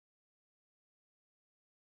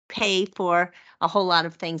pay for a whole lot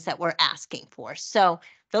of things that we're asking for. So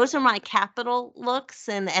those are my capital looks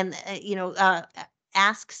and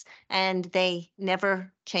asks, and they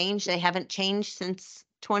never change. They haven't changed since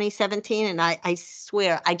 2017. And I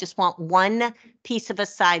swear, I just want one piece of a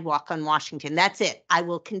sidewalk on Washington. That's it. I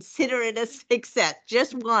will consider it a success,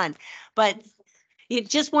 just one, but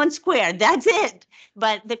just one square. That's it.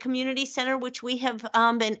 But the community center, which we have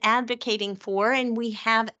been advocating for, and we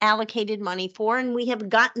have allocated money for, and we have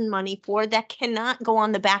gotten money for, that cannot go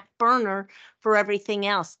on the back burner for everything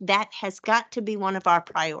else. That has got to be one of our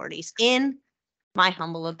priorities, in my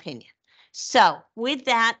humble opinion. So with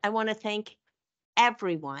that, I want to thank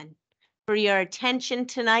everyone for your attention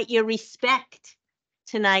tonight, your respect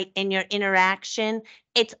tonight, and your interaction.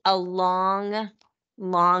 It's a long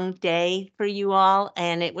day for you all,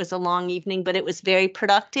 and it was a long evening, but it was very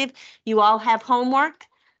productive. You all have homework.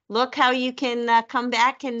 Look how you can come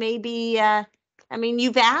back and maybe,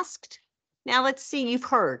 you've asked. Now let's see, you've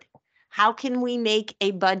heard. How can we make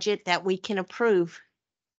a budget that we can approve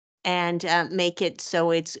and make it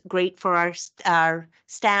so it's great for our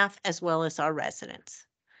staff as well as our residents?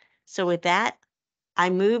 So with that, I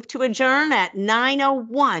move to adjourn at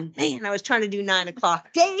 9:01. Man, I was trying to do 9 o'clock.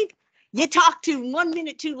 Dave, you talked to 1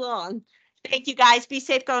 minute too long. Thank you, guys. Be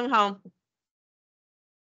safe going home.